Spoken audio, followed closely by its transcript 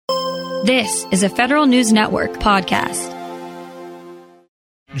This is a Federal News Network podcast.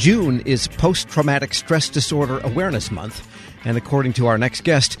 June is Post-Traumatic Stress Disorder Awareness Month, and according to our next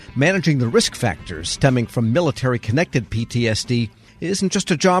guest, managing the risk factors stemming from military-connected PTSD isn't just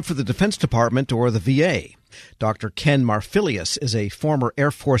a job for the Defense Department or the VA. Dr. Ken Marfilius is a former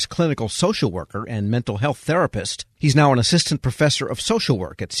Air Force clinical social worker and mental health therapist. He's now an assistant professor of social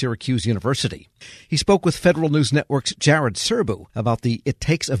work at Syracuse University. He spoke with Federal News Network's Jared Serbu about the It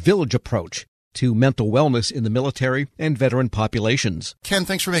Takes a Village approach to mental wellness in the military and veteran populations. Ken,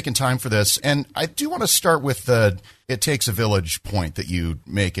 thanks for making time for this. And I do want to start with the It Takes a Village point that you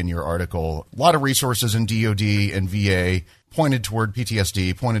make in your article. A lot of resources in DoD and VA pointed toward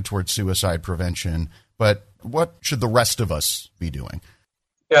PTSD, pointed toward suicide prevention. But what should the rest of us be doing?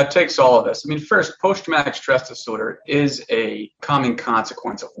 Yeah, it takes all of us. I mean, first, post-traumatic stress disorder is a common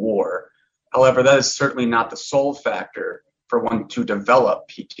consequence of war. However, that is certainly not the sole factor for one to develop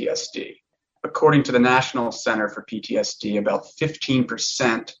PTSD. According to the National Center for PTSD, about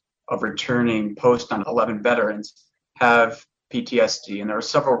 15% of returning post-9/11 veterans have PTSD, and there are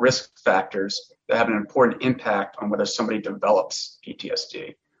several risk factors that have an important impact on whether somebody develops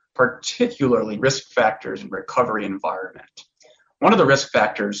PTSD, particularly risk factors in recovery environment. One of the risk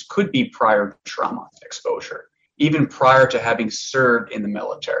factors could be prior trauma exposure, even prior to having served in the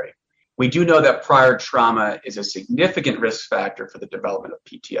military. We do know that prior trauma is a significant risk factor for the development of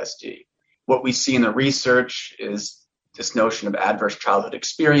PTSD. What we see in the research is this notion of adverse childhood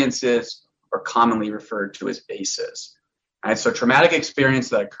experiences, or commonly referred to as ACEs. Right, so traumatic experience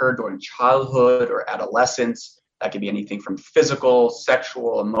that occurred during childhood or adolescence, that could be anything from physical,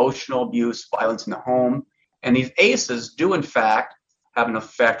 sexual, emotional abuse, violence in the home. And these ACEs do, in fact, have an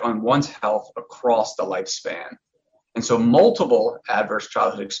effect on one's health across the lifespan. And so multiple adverse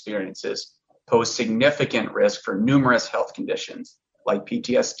childhood experiences pose significant risk for numerous health conditions like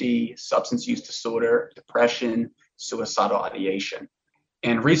PTSD, substance use disorder, depression, suicidal ideation.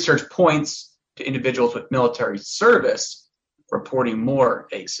 And research points to individuals with military service reporting more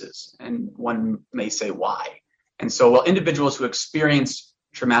ACEs. And one may say why. And so while individuals who experience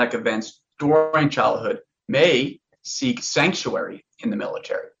traumatic events during childhood may seek sanctuary in the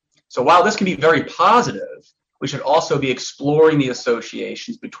military. So while this can be very positive, we should also be exploring the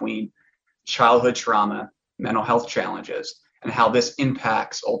associations between childhood trauma, mental health challenges, and how this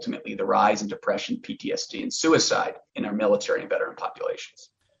impacts ultimately the rise in depression, PTSD, and suicide in our military and veteran populations.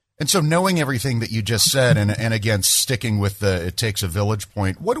 And so knowing everything that you just said, and again, sticking with the It Takes a Village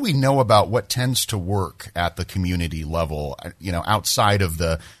point, what do we know about what tends to work at the community level, outside of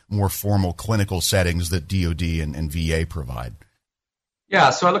the more formal clinical settings that DoD and VA provide? Yeah,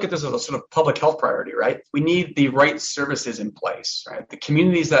 so I look at this as a sort of public health priority, right? We need the right services in place, right? The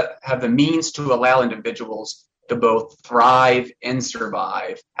communities that have the means to allow individuals to both thrive and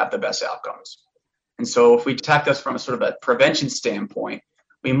survive have the best outcomes. And so if we attack this from a sort of a prevention standpoint,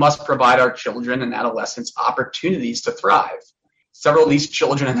 we must provide our children and adolescents opportunities to thrive. Several of these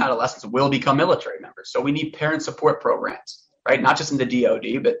children and adolescents will become military members. So we need parent support programs, right? Not just in the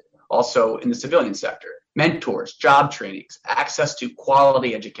DoD, but also in the civilian sector. Mentors, job trainings, access to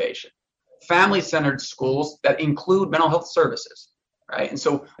quality education, family-centered schools that include mental health services, right? And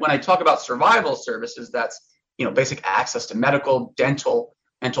so when I talk about survival services, that's basic access to medical, dental,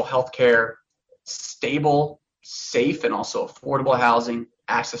 mental health care, stable, safe, and also affordable housing,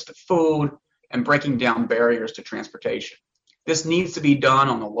 access to food, and breaking down barriers to transportation. This needs to be done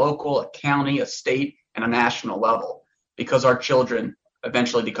on a local, a county, a state, and a national level because our children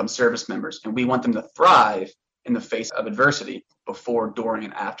eventually become service members, and we want them to thrive in the face of adversity before, during,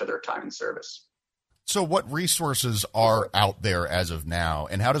 and after their time in service. So what resources are out there as of now,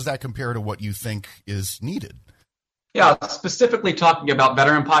 and how does that compare to what you think is needed? Yeah, specifically talking about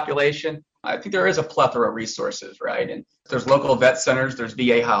veteran population, I think there is a plethora of resources, right? And there's local vet centers, there's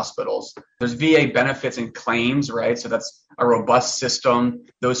VA hospitals, there's VA benefits and claims, right? So that's a robust system.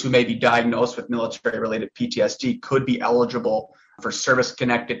 Those who may be diagnosed with military-related PTSD could be eligible for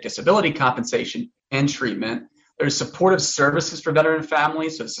service-connected disability compensation and treatment. There's supportive services for veteran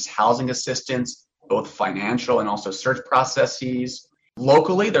families. So this is housing assistance, both financial and also search processes.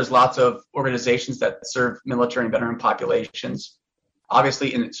 Locally, there's lots of organizations that serve military and veteran populations.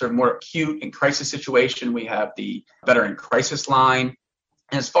 Obviously, in sort of more acute and crisis situation, we have the Veteran Crisis Line.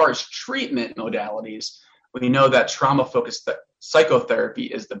 And as far as treatment modalities, we know that trauma-focused psychotherapy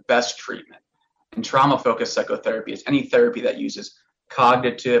is the best treatment. And trauma-focused psychotherapy is any therapy that uses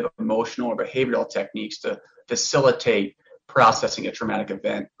cognitive, emotional, or behavioral techniques to facilitate processing a traumatic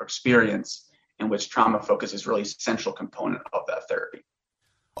event or experience in which trauma focus is really a central component of that therapy.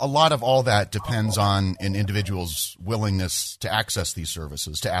 A lot of all that depends on an individual's willingness to access these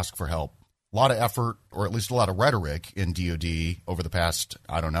services, to ask for help. A lot of effort, or at least a lot of rhetoric in DoD over the past,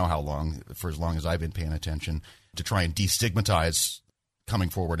 I don't know how long, for as long as I've been paying attention, to try and destigmatize coming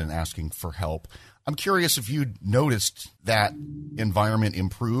forward and asking for help. I'm curious if you noticed that environment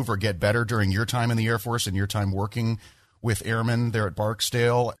improve or get better during your time in the Air Force and your time working with airmen there at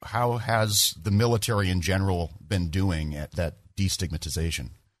Barksdale. How has the military in general been doing at that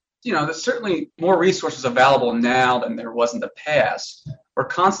destigmatization? There's certainly more resources available now than there was in the past. We're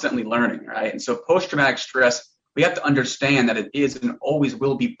constantly learning, right? And so post-traumatic stress, we have to understand that it is and always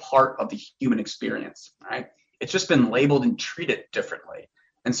will be part of the human experience, right? It's just been labeled and treated differently.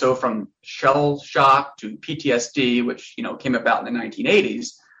 And so from shell shock to PTSD, which, came about in the 1980s,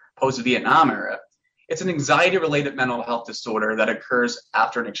 post-Vietnam era, it's an anxiety-related mental health disorder that occurs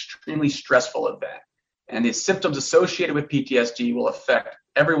after an extremely stressful event. And the symptoms associated with PTSD will affect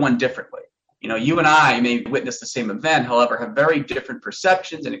everyone differently. You and I may witness the same event, however, have very different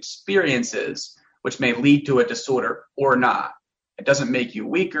perceptions and experiences, which may lead to a disorder or not. It doesn't make you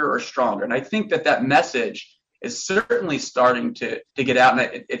weaker or stronger. And I think that message is certainly starting to get out,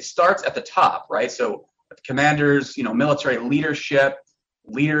 and it starts at the top, right? So commanders, military leadership,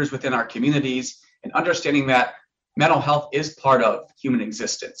 leaders within our communities, and understanding that mental health is part of human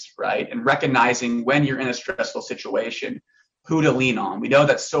existence, right? And recognizing when you're in a stressful situation, who to lean on. We know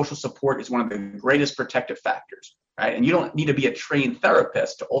that social support is one of the greatest protective factors, right? And you don't need to be a trained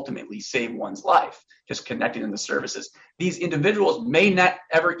therapist to ultimately save one's life, just connecting in the services. These individuals may not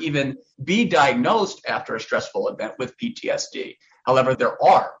ever even be diagnosed after a stressful event with PTSD. However, there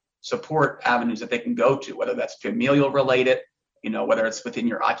are support avenues that they can go to, whether that's familial related, whether it's within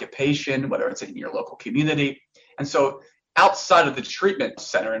your occupation, whether it's in your local community. And so outside of the treatment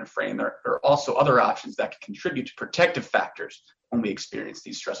center and frame, there are also other options that can contribute to protective factors when we experience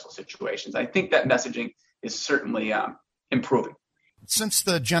these stressful situations. I think that messaging is certainly improving. Since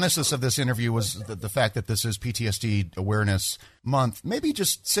the genesis of this interview was the fact that this is PTSD Awareness Month, maybe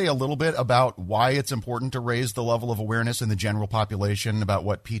just say a little bit about why it's important to raise the level of awareness in the general population about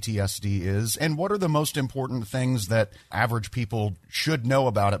what PTSD is, and what are the most important things that average people should know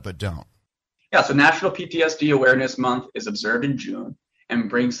about it but don't. Yeah, so National PTSD Awareness Month is observed in June and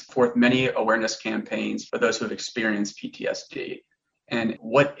brings forth many awareness campaigns for those who have experienced PTSD. And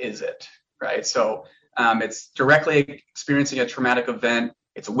what is it, right? So it's directly experiencing a traumatic event.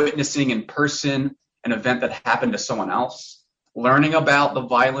 It's witnessing in person an event that happened to someone else, learning about the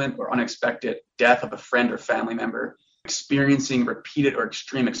violent or unexpected death of a friend or family member, experiencing repeated or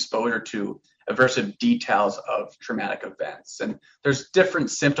extreme exposure to aversive details of traumatic events. And there's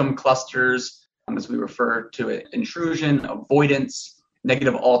different symptom clusters, as we refer to it: intrusion, avoidance,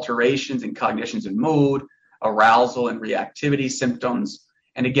 negative alterations in cognitions and mood, arousal and reactivity symptoms.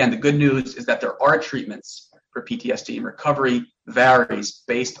 And again, the good news is that there are treatments for PTSD, and recovery varies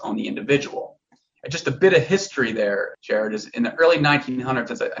based on the individual. And just a bit of history there, Jared, is in the early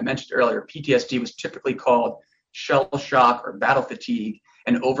 1900s, as I mentioned earlier, PTSD was typically called shell shock or battle fatigue.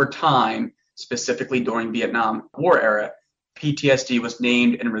 And over time, specifically during Vietnam War era, PTSD was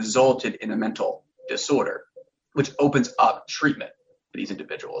named and resulted in a mental disorder, which opens up treatment for these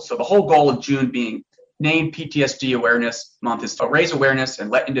individuals. So the whole goal of June being named PTSD Awareness Month is to raise awareness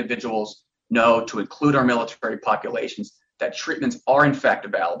and let individuals know, to include our military populations, that treatments are in fact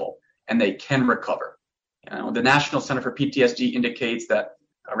available and they can recover. The National Center for PTSD indicates that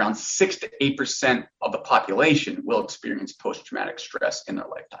around 6 to 8% of the population will experience post-traumatic stress in their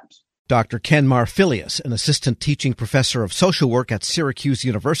lifetimes. Dr. Ken Marfilius, an assistant teaching professor of social work at Syracuse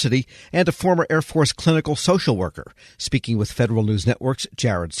University and a former Air Force clinical social worker, speaking with Federal News Network's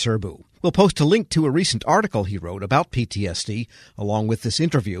Jared Serbu. We'll post a link to a recent article he wrote about PTSD, along with this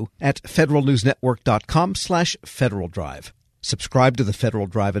interview, at federalnewsnetwork.com/Federal Drive. Subscribe to the Federal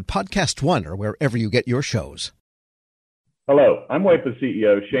Drive at Podcast One or wherever you get your shows. Hello, I'm WIPA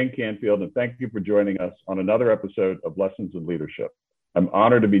CEO Shane Canfield, and thank you for joining us on another episode of Lessons in Leadership. I'm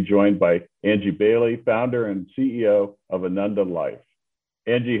honored to be joined by Angie Bailey, founder and CEO of Ananda Life.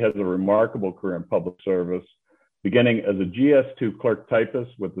 Angie has a remarkable career in public service, beginning as a GS2 clerk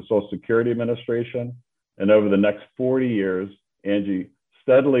typist with the Social Security Administration. And over the next 40 years, Angie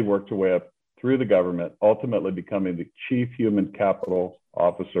steadily worked her way up through the government, ultimately becoming the Chief Human Capital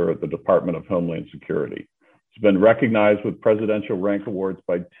Officer at the Department of Homeland Security. She's been recognized with presidential rank awards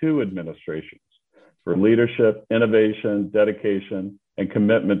by 2 administrations for leadership, innovation, dedication, and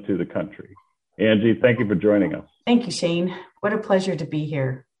commitment to the country. Angie, thank you for joining us. Thank you, Shane. What a pleasure to be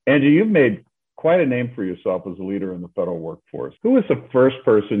here. Angie, you've made quite a name for yourself as a leader in the federal workforce. Who was the first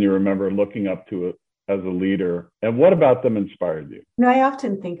person you remember looking up to as a leader, and what about them inspired you? I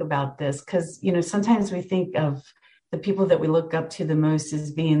often think about this because, sometimes we think of the people that we look up to the most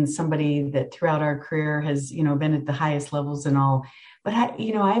as being somebody that throughout our career has, been at the highest levels and all. But,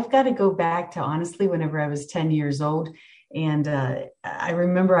 I've got to go back to honestly, whenever I was 10 years old. And I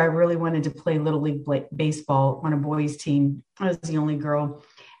remember I really wanted to play Little League baseball on a boys team. I was the only girl.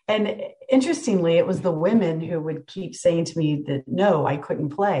 And interestingly, it was the women who would keep saying to me that, no, I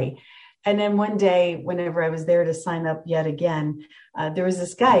couldn't play. And then one day, whenever I was there to sign up yet again, there was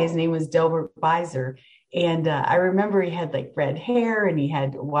this guy, his name was Delbert Beiser. And I remember he had like red hair and he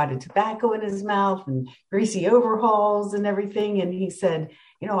had wad of tobacco in his mouth and greasy overalls and everything. And he said,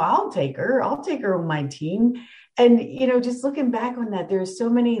 I'll take her on my team. And, just looking back on that, there's so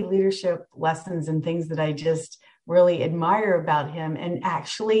many leadership lessons and things that I just really admire about him. And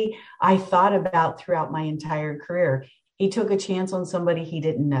actually, I thought about throughout my entire career. He took a chance on somebody he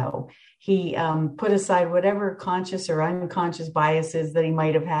didn't know. He put aside whatever conscious or unconscious biases that he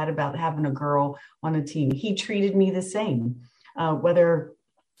might have had about having a girl on a team. He treated me the same, whether,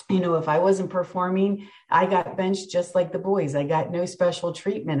 if I wasn't performing, I got benched just like the boys. I got no special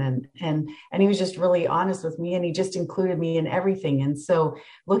treatment. And he was just really honest with me, and he just included me in everything. And so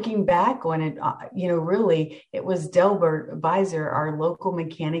looking back on it, really, it was Delbert Beiser, our local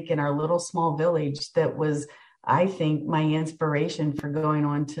mechanic in our little small village, that was, I think, my inspiration for going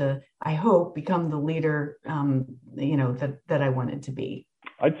on to, I hope, become the leader, that I wanted to be.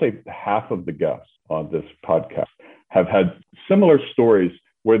 I'd say half of the guests on this podcast have had similar stories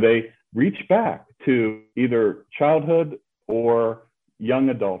where they reach back to either childhood or young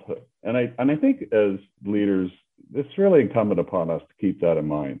adulthood. And I think as leaders, it's really incumbent upon us to keep that in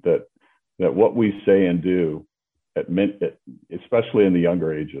mind, that what we say and do, especially in the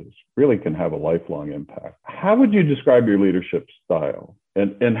younger ages, really can have a lifelong impact. How would you describe your leadership style,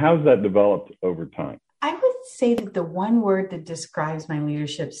 and how's that developed over time? I would say that the one word that describes my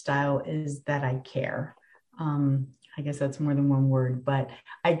leadership style is that I care. I guess that's more than one word, but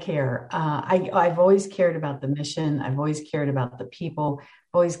I care. I've always cared about the mission. I've always cared about the people.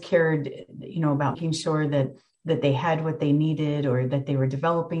 I've always cared, about making sure that they had what they needed, or that they were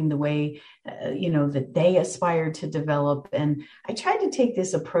developing the way, that they aspired to develop. And I tried to take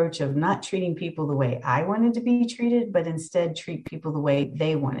this approach of not treating people the way I wanted to be treated, but instead treat people the way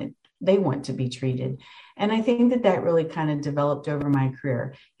they want to be treated. And I think that really kind of developed over my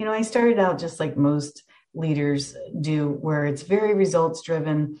career. I started out just like most leaders do, where it's very results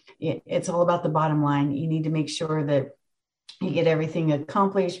driven. It's all about the bottom line. You need to make sure that you get everything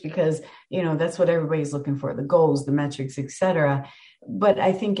accomplished because, that's what everybody's looking for, the goals, the metrics, etc. But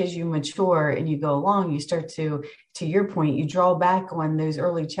I think as you mature and you go along, you start to your point, you draw back on those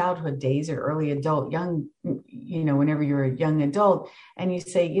early childhood days or early adult, whenever you're a young adult, and you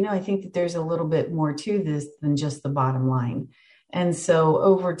say, I think that there's a little bit more to this than just the bottom line. And so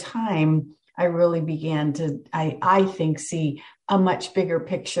over time, I really began to, I think, see a much bigger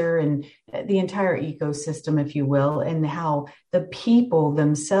picture and the entire ecosystem, if you will, and how the people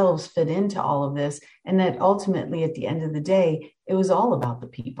themselves fit into all of this. And that ultimately, at the end of the day, it was all about the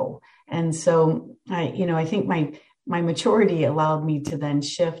people. And so I think my maturity allowed me to then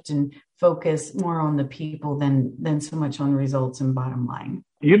shift and focus more on the people than so much on results and bottom line.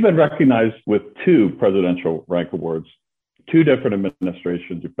 You've been recognized with 2 presidential rank awards, 2 different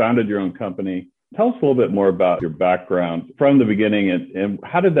administrations. You founded your own company. Tell us a little bit more about your background from the beginning, and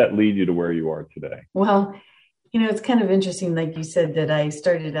how did that lead you to where you are today? Well, it's kind of interesting, like you said, that I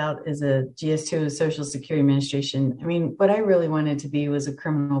started out as a GS2 of Social Security Administration. I mean, what I really wanted to be was a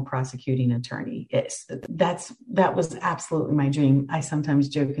criminal prosecuting attorney. That was absolutely my dream. I sometimes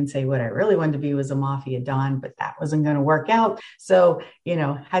joke and say what I really wanted to be was a mafia don, but that wasn't going to work out. So,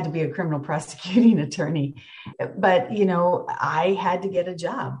 had to be a criminal prosecuting attorney. But, I had to get a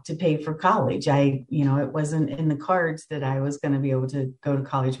job to pay for college. It wasn't in the cards that I was going to be able to go to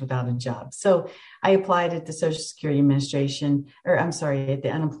college without a job. So I applied at the Social Security Administration, at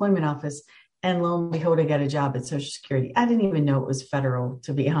the unemployment office. And lo and behold, I got a job at Social Security. I didn't even know it was federal,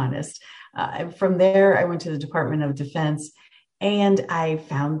 to be honest. From there, I went to the Department of Defense, and I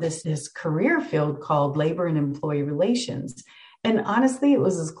found this career field called Labor and Employee Relations. And honestly, it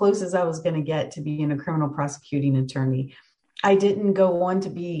was as close as I was going to get to being a criminal prosecuting attorney. I didn't go on to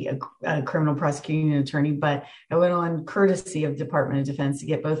be a criminal prosecuting attorney, but I went on courtesy of Department of Defense to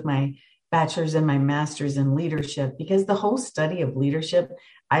get both my bachelor's and my master's in leadership, because the whole study of leadership,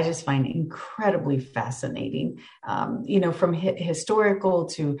 I just find incredibly fascinating. From historical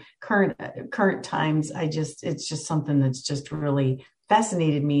to current times, it's just something that's just really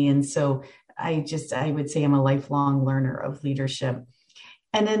fascinated me. And so I would say I'm a lifelong learner of leadership.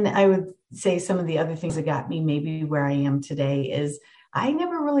 And then I would say some of the other things that got me maybe where I am today is I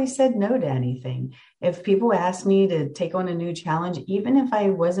never really said no to anything. If people asked me to take on a new challenge, even if I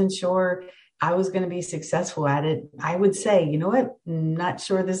wasn't sure I was going to be successful at it, I would say, you know what, I'm not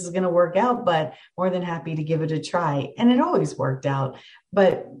sure this is going to work out, but more than happy to give it a try. And it always worked out.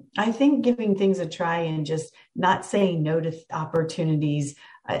 But I think giving things a try and just not saying no to opportunities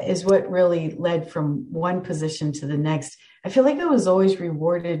is what really led from one position to the next. I feel like I was always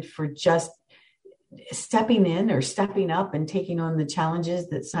rewarded for just stepping in or stepping up and taking on the challenges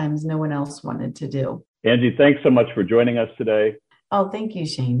that sometimes no one else wanted to do. Angie, thanks so much for joining us today. Oh, thank you,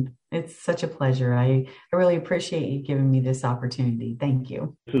 Shane. It's such a pleasure. I really appreciate you giving me this opportunity. Thank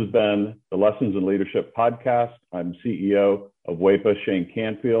you. This has been the Lessons in Leadership podcast. I'm CEO of WEPA, Shane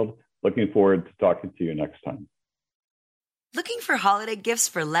Canfield. Looking forward to talking to you next time. Looking for holiday gifts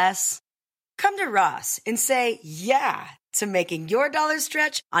for less? Come to Ross and say yeah to making your dollar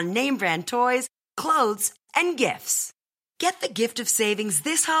stretch on name brand toys, clothes, and gifts. Get the gift of savings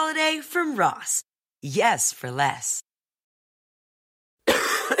this holiday from Ross. Yes for less.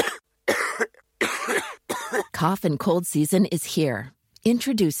 Cough and cold season is here.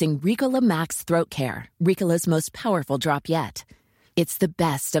 Introducing Ricola Max Throat Care, Ricola's most powerful drop yet. It's the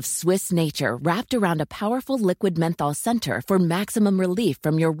best of Swiss nature wrapped around a powerful liquid menthol center for maximum relief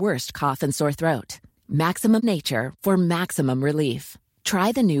from your worst cough and sore throat. Maximum nature for maximum relief.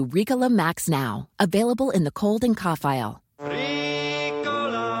 Try the new Ricola Max now, available in the cold and cough aisle.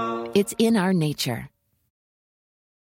 Ricola. It's in our nature.